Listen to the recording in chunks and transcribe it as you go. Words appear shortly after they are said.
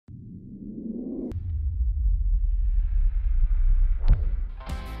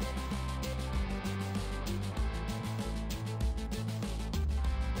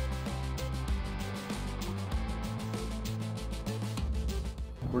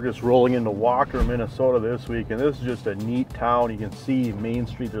We're just rolling into Walker, Minnesota this week, and this is just a neat town. You can see Main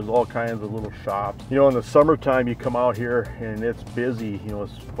Street, there's all kinds of little shops. You know, in the summertime you come out here and it's busy. You know,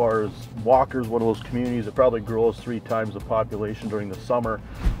 as far as Walker's one of those communities that probably grows 3 times the population during the summer.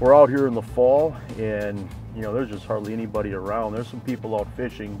 We're out here in the fall and you know, there's just hardly anybody around. There's some people out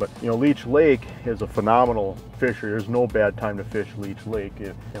fishing, but you know, Leech Lake is a phenomenal fishery. There's no bad time to fish Leech Lake.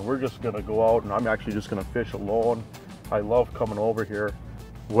 And we're just gonna go out and I'm actually just gonna fish alone. I love coming over here.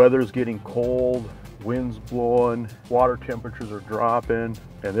 Weather's getting cold, wind's blowing, water temperatures are dropping,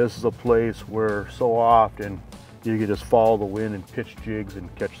 and this is a place where so often you can just follow the wind and pitch jigs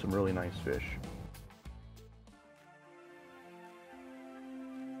and catch some really nice fish.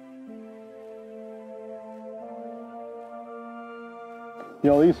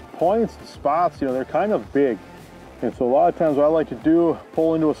 You know, these points, spots, you know, they're kind of big. And so a lot of times what I like to do,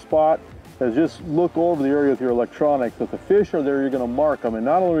 pull into a spot, is just look over the area with your electronics. If the fish are there, you're gonna mark them. And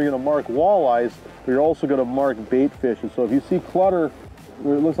not only are you gonna mark walleyes, but you're also gonna mark bait fish. And so if you see clutter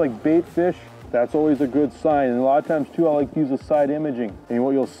where it looks like bait fish, that's always a good sign. And a lot of times too, I like to use the side imaging. And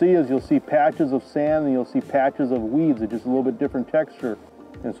what you'll see is you'll see patches of sand and you'll see patches of weeds. They're just a little bit different texture.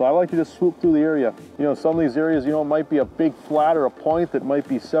 And so I like to just swoop through the area. You know, some of these areas, you know, it might be a big flat or a point that might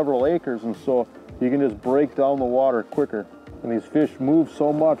be several acres. And so you can just break down the water quicker. And these fish move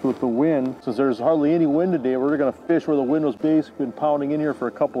so much with the wind. Since there's hardly any wind today, we're gonna fish where the wind was basically been pounding in here for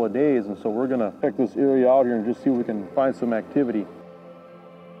a couple of days. And so we're gonna check this area out here and just see if we can find some activity.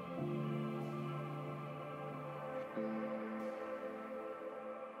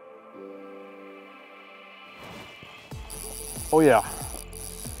 Oh yeah.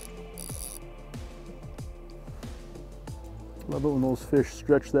 Love it when those fish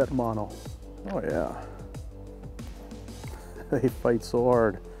stretch that mono. Oh yeah. They fight so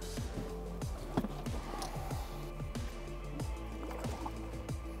hard.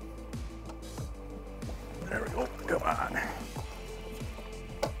 There we go, come on.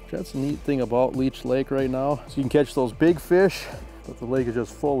 That's the neat thing about Leech Lake right now. So you can catch those big fish, but the lake is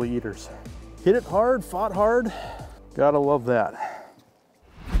just full of eaters. Hit it hard, fought hard. Gotta love that.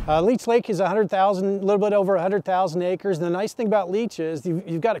 Leech Lake is 100,000, a little bit over 100,000 acres. And the nice thing about Leech is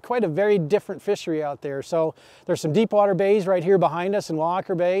you've got quite a very different fishery out there. So there's some deep water bays right here behind us in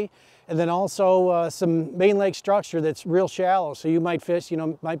Walker Bay. And then also some main lake structure that's real shallow. So you might fish, you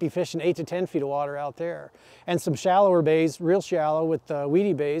know, might be fishing 8 to 10 feet of water out there. And some shallower bays, real shallow with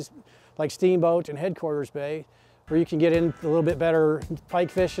weedy bays like Steamboat and Headquarters Bay, where you can get in a little bit better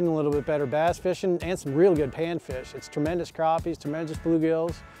pike fishing, a little bit better bass fishing, and some real good panfish. It's tremendous crappies, tremendous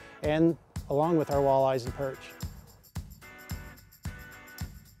bluegills, and along with our walleyes and perch.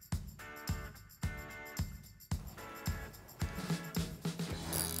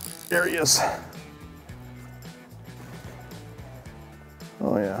 There he is.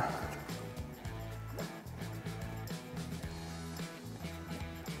 Oh yeah.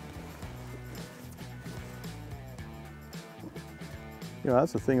 You know,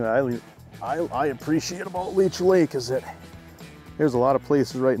 that's the thing that I appreciate about Leech Lake is that there's a lot of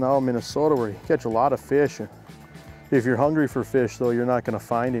places right now in Minnesota where you catch a lot of fish. If you're hungry for fish though, you're not gonna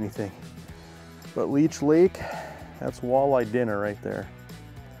find anything. But Leech Lake, that's walleye dinner right there.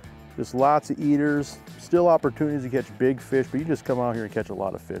 Just lots of eaters, still opportunities to catch big fish, but you just come out here and catch a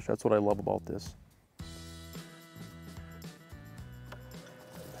lot of fish. That's what I love about this.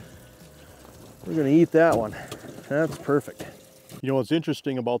 We're gonna eat that one. That's perfect. You know, what's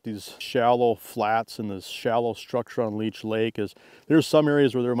interesting about these shallow flats and this shallow structure on Leech Lake is there's some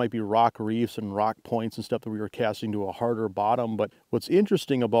areas where there might be rock reefs and rock points and stuff that we were casting to a harder bottom. But what's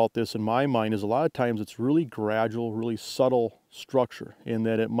interesting about this in my mind is a lot of times it's really gradual, really subtle structure in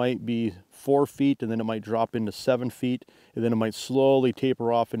that it might be 4 feet and then it might drop into 7 feet and then it might slowly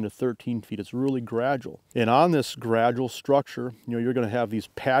taper off into 13 feet. It's really gradual. And on this gradual structure, you know, you're going to have these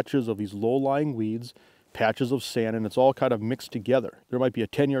patches of these low-lying weeds, patches of sand, and it's all kind of mixed together. There might be a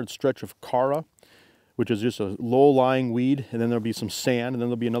 10-yard stretch of cara, which is just a low-lying weed, and then there'll be some sand, and then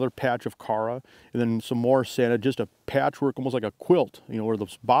there'll be another patch of cara, and then some more sand, just a patchwork, almost like a quilt, you know, where the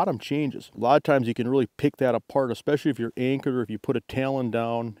bottom changes. A lot of times you can really pick that apart, especially if you're anchored or if you put a talon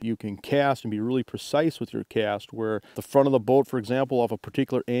down. You can cast and be really precise with your cast, where the front of the boat, for example, off a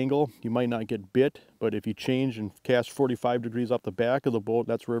particular angle, you might not get bit, but if you change and cast 45 degrees off the back of the boat,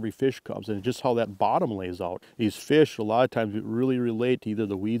 that's where every fish comes, and just how that bottom lays out. These fish, a lot of times, really relate to either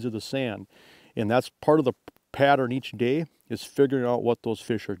the weeds or the sand. And that's part of the pattern each day, is figuring out what those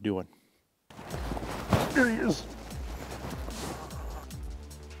fish are doing. There he is.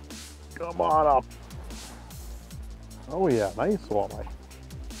 Come on up. Oh yeah, nice walleye.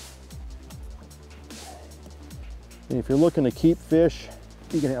 And if you're looking to keep fish,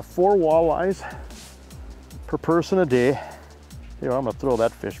 You can have 4 walleyes per person a day. You know, I'm gonna throw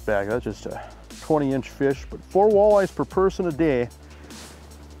that fish back. That's just a 20-inch fish, but 4 walleyes per person a day,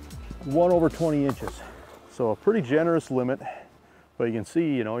 1 over 20 inches. So a pretty generous limit, but you can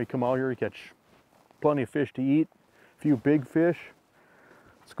see, you know, you come out here, you catch plenty of fish to eat, a few big fish.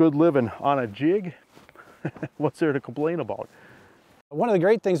 It's good living on a jig. What's there to complain about? One of the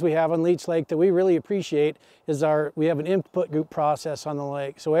great things we have on Leech Lake that we really appreciate is we have an input group process on the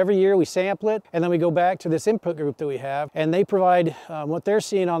lake. So every year we sample it, and then we go back to this input group that we have, and they provide what they're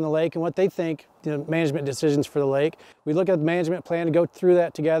seeing on the lake and what they think, you know, management decisions for the lake. We look at the management plan and go through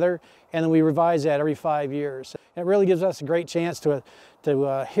that together, and then we revise that every 5 years. It really gives us a great chance to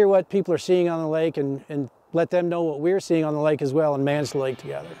hear what people are seeing on the lake and let them know what we're seeing on the lake as well and manage the lake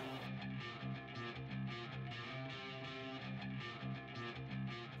together.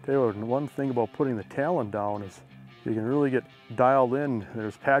 Tell you what, one thing about putting the talon down is you can really get dialed in.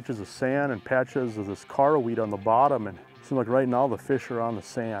 There's patches of sand and patches of this carweed on the bottom, and it seems like right now the fish are on the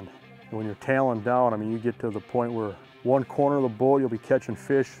sand. And when you're talon down, I mean, you get to the point where one corner of the boat you'll be catching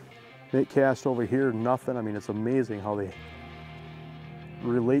fish, bait cast over here, nothing. I mean, it's amazing how they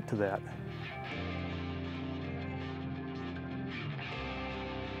relate to that.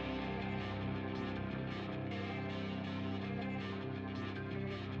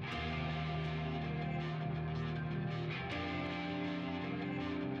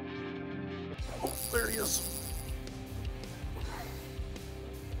 Oh, there he is.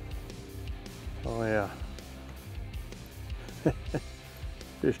 Oh yeah.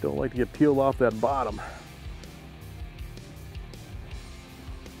 Fish don't like to get peeled off that bottom.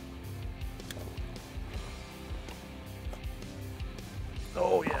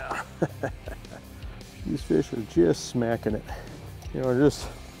 Oh yeah. These fish are just smacking it. You know, just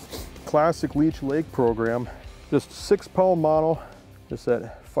classic Leech Lake program. Just 6-pound mono, just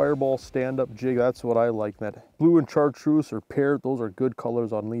that fireball stand-up jig. That's what I like. That blue and chartreuse or pear, those are good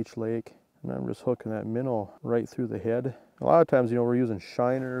colors on Leech Lake. And I'm just hooking that minnow right through the head. A lot of times, you know, we're using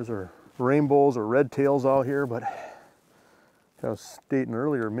shiners or rainbows or red tails out here, but I was stating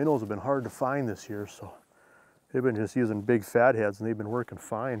earlier, minnows have been hard to find this year, so they've been just using big fat heads and they've been working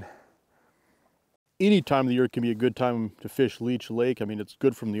fine. Any time of the year can be a good time to fish Leech Lake. I mean, it's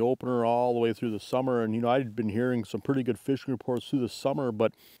good from the opener all the way through the summer. And, you know, I've been hearing some pretty good fishing reports through the summer,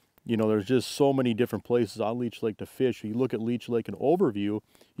 but, you know, there's just so many different places on Leech Lake to fish. You look at Leech Lake in overview,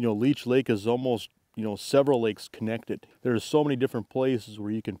 you know, Leech Lake is almost, you know, several lakes connected. There's so many different places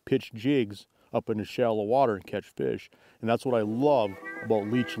where you can pitch jigs up into shallow water and catch fish. And that's what I love about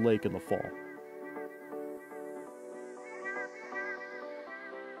Leech Lake in the fall.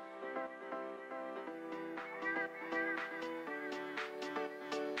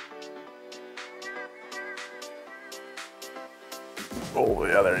 Oh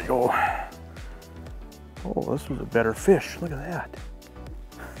yeah, there you go. Oh, this was a better fish. Look at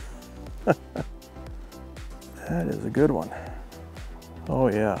that. That is a good one. Oh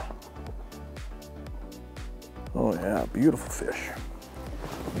yeah. Oh yeah, beautiful fish.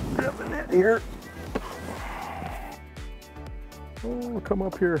 Grab the net here. Oh, come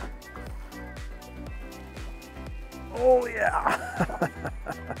up here. Oh yeah.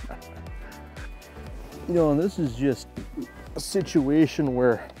 You know, and this is just a situation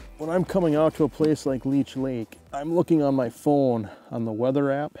where when I'm coming out to a place like Leech Lake, I'm looking on my phone on the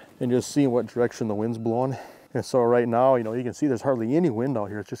weather app and just seeing what direction the wind's blowing. And so right now, you know, you can see there's hardly any wind out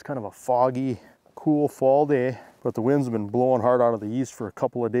here. It's just kind of a foggy, cool fall day, but the wind's been blowing hard out of the east for a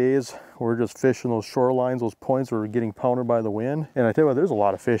couple of days. We're just fishing those shorelines, those points where we're getting pounded by the wind. And I tell you what, there's a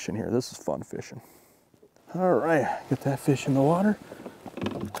lot of fish in here. This is fun fishing. All right, get that fish in the water.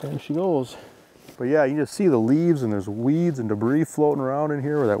 There she goes. But yeah, you just see the leaves and there's weeds and debris floating around in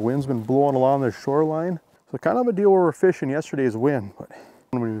here where that wind's been blowing along the shoreline. So kind of a deal where we're fishing yesterday's wind. But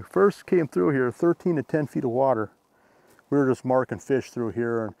when we first came through here, 13 to 10 feet of water, we were just marking fish through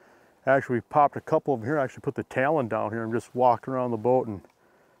here. And actually we popped a couple of them here. I actually put the talon down here and just walked around the boat and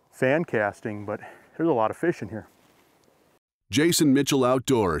fan casting, but there's a lot of fish in here. Jason Mitchell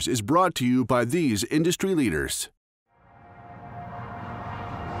Outdoors is brought to you by these industry leaders.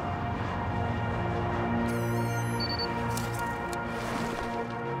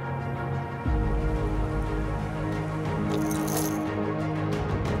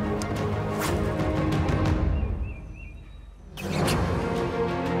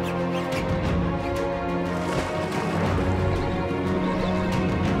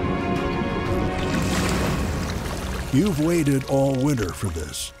 You've waited all winter for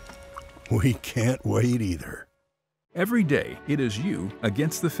this. We can't wait either. Every day, it is you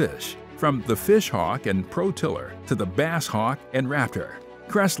against the fish. From the Fish Hawk and Pro Tiller to the Bass Hawk and Raptor.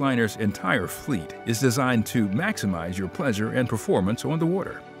 Crestliner's entire fleet is designed to maximize your pleasure and performance on the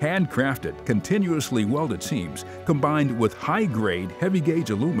water. Handcrafted, continuously welded seams combined with high-grade, heavy-gauge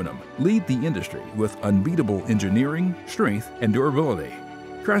aluminum lead the industry with unbeatable engineering, strength, and durability.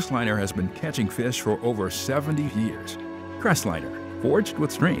 Crestliner has been catching fish for over 70 years. Crestliner, forged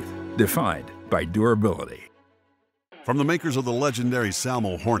with strength, defined by durability. From the makers of the legendary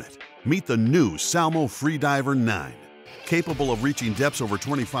Salmo Hornet, meet the new Salmo Freediver 9. Capable of reaching depths over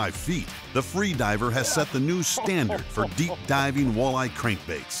 25 feet, the Freediver has set the new standard for deep diving walleye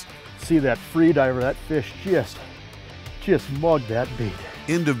crankbaits. See that Freediver, that fish just mugged that bait.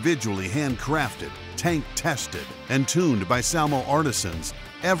 Individually handcrafted, tank tested, and tuned by Salmo artisans,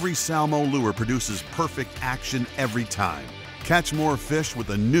 every Salmo lure produces perfect action every time. Catch more fish with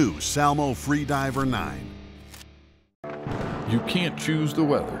the new Salmo Freediver 9. You can't choose the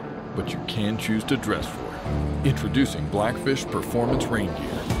weather, but you can choose to dress for it. Introducing Blackfish Performance Rain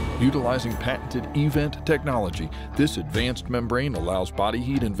Gear. Utilizing patented event technology, this advanced membrane allows body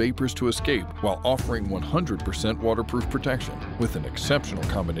heat and vapors to escape while offering 100% waterproof protection with an exceptional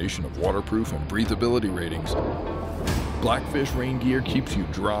combination of waterproof and breathability ratings. Blackfish Rain Gear keeps you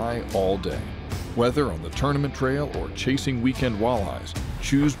dry all day. Whether on the tournament trail or chasing weekend walleyes,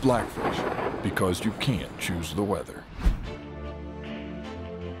 choose Blackfish because you can't choose the weather.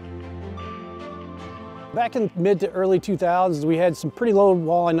 Back in mid to early 2000s, we had some pretty low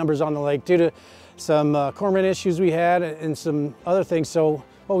walleye numbers on the lake due to some cormorant issues we had and some other things. So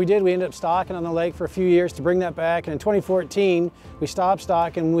what we did, we ended up stocking on the lake for a few years to bring that back. And in 2014, we stopped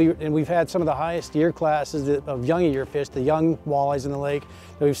stocking, and we've had some of the highest year classes of young year fish, the young walleyes in the lake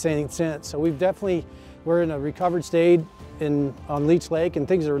that we've seen since. So we're in a recovered state on Leech Lake, and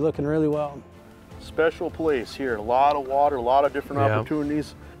things are looking really well. Special place here, a lot of water, a lot of different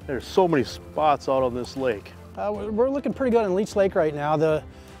opportunities. There's so many spots out on this lake. We're looking pretty good on Leech Lake right now. The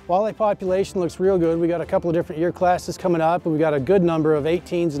walleye population looks real good. We got a couple of different year classes coming up, and we got a good number of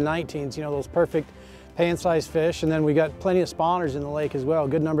 18s and 19s, you know, those perfect pan-sized fish. And then we got plenty of spawners in the lake as well.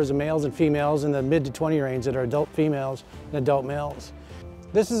 Good numbers of males and females in the mid to 20 range that are adult females and adult males.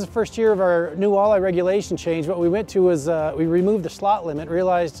 This is the first year of our new walleye regulation change. What we went to was we removed the slot limit,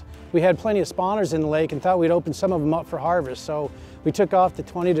 realized we had plenty of spawners in the lake and thought we'd open some of them up for harvest. So we took off the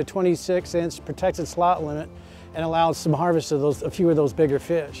 20 to 26 inch protected slot limit and allowed some harvest of a few of those bigger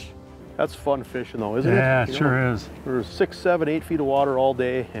fish. That's fun fishing though, isn't it? Yeah, it sure is. There's 6, 7, 8 feet of water all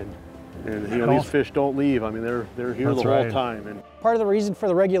day, and you know, these fish don't leave. I mean, they're here the whole time. And part of the reason for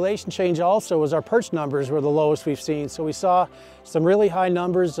the regulation change also was our perch numbers were the lowest we've seen. So we saw some really high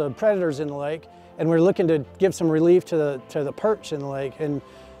numbers of predators in the lake, and we're looking to give some relief to the perch in the lake. And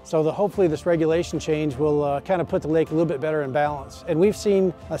so hopefully this regulation change will kind of put the lake a little bit better in balance. And we've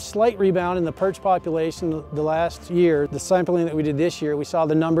seen a slight rebound in the perch population the last year. The sampling that we did this year, we saw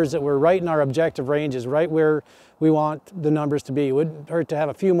the numbers that were right in our objective ranges, right where we want the numbers to be. It wouldn't hurt to have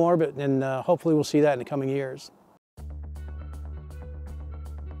a few more, but hopefully we'll see that in the coming years.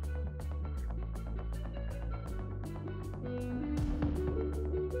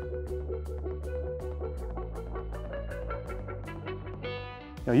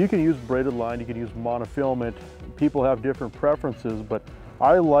 Now you can use braided line, you can use monofilament. People have different preferences, but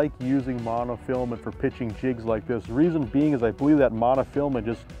I like using monofilament for pitching jigs like this. The reason being is I believe that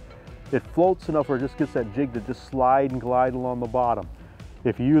monofilament it floats enough where it just gets that jig to just slide and glide along the bottom.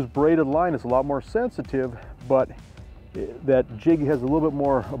 If you use braided line, it's a lot more sensitive, but that jig has a little bit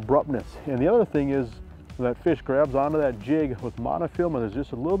more abruptness. And the other thing is, when that fish grabs onto that jig with monofilament, there's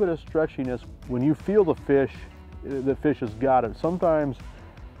just a little bit of stretchiness. When you feel the fish has got it. Sometimes,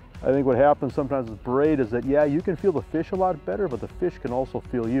 I think what happens sometimes with braid is that, yeah, you can feel the fish a lot better, but the fish can also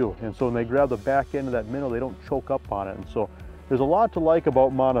feel you. And so when they grab the back end of that minnow, they don't choke up on it. And so there's a lot to like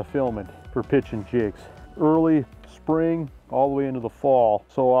about monofilament for pitching jigs. Early spring, all the way into the fall,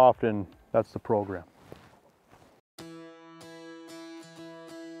 so often that's the program.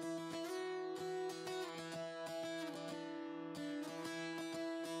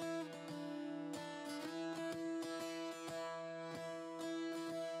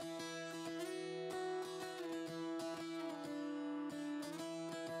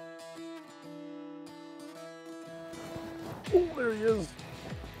 Oh, there he is.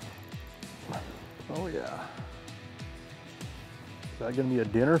 Oh yeah. Is that gonna be a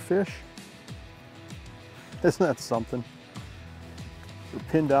dinner fish? Isn't that something? We're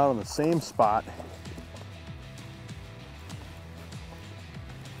pinned down on the same spot.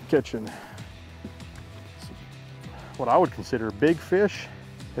 Catching what I would consider a big fish,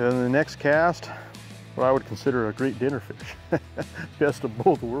 and then the next cast, what I would consider a great dinner fish. Best of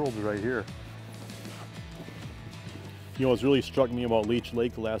both worlds right here. You know, what's really struck me about Leech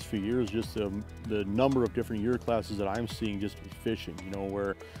Lake the last few years, just the number of different year classes that I'm seeing just with fishing, you know,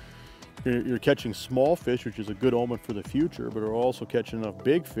 where you're catching small fish, which is a good omen for the future, but are also catching enough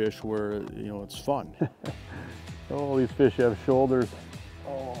big fish where, you know, it's fun. Oh, these fish have shoulders.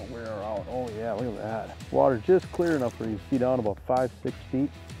 Oh, we're out. Oh yeah, look at that. Water's just clear enough where you see down about 5-6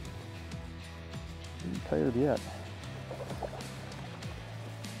 feet. I'm tired yet.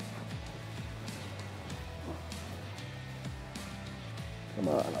 Come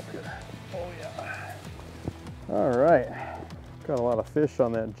on up here. Oh yeah. All right. Got a lot of fish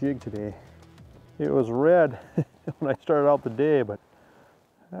on that jig today. It was red when I started out the day, but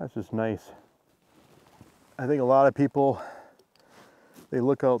that's just nice. I think a lot of people, they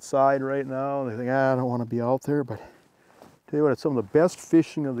look outside right now and they think, I don't want to be out there, but tell you what, it's some of the best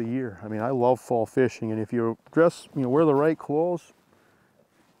fishing of the year. I mean, I love fall fishing, and if you dress, you know, wear the right clothes,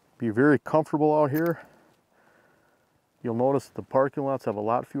 be very comfortable out here, you'll notice the parking lots have a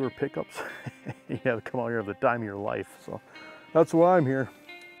lot fewer pickups. You have to come out here at the time of your life. So that's why I'm here.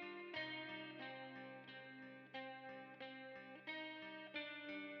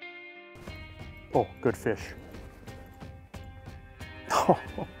 Oh, good fish.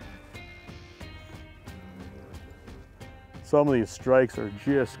 Some of these strikes are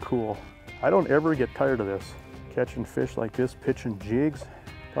just cool. I don't ever get tired of this. Catching fish like this, pitching jigs,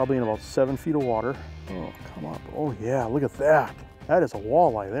 probably in about 7 feet of water. Oh, come up. Oh yeah, look at that. That is a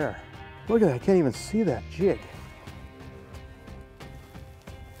walleye there. Look at that, I can't even see that jig.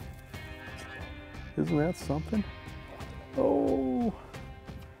 Isn't that something? Oh,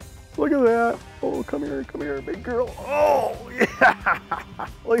 look at that. Oh, come here, big girl. Oh, yeah.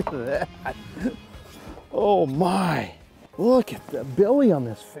 Look at that. Oh my. Look at the belly on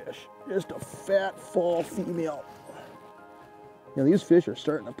this fish. Just a fat fall female. You know, these fish are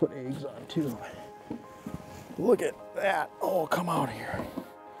starting to put eggs on too. Look at that. Oh, come out here.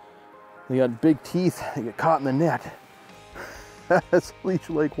 They got big teeth. They get caught in the net. That's Leech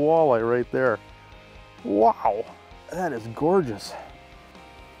Lake walleye right there. Wow, that is gorgeous.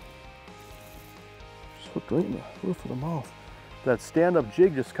 Just hooked right in the roof of the mouth. That stand-up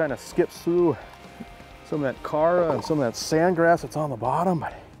jig just kind of skips through some of that cara and some of that sandgrass that's on the bottom,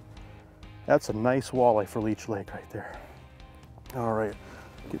 but that's a nice walleye for Leech Lake right there. All right,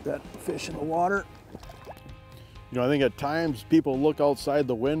 get that fish in the water. You know, I think at times people look outside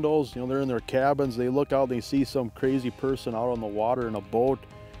the windows, you know, they're in their cabins, they look out and they see some crazy person out on the water in a boat,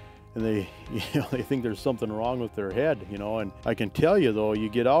 and they, you know, they think there's something wrong with their head, you know. And I can tell you though, you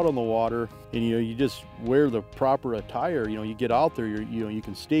get out on the water and you just wear the proper attire, you know, you get out there, you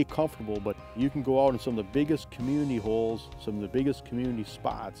can stay comfortable, but you can go out in some of the biggest community holes, some of the biggest community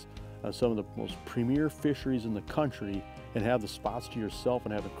spots, some of the most premier fisheries in the country, and have the spots to yourself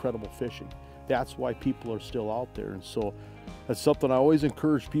and have incredible fishing. That's why people are still out there. And so that's something I always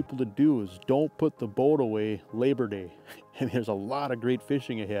encourage people to do, is don't put the boat away Labor Day. And there's a lot of great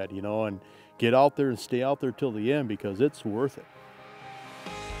fishing ahead, you know, and get out there and stay out there till the end, because it's worth it.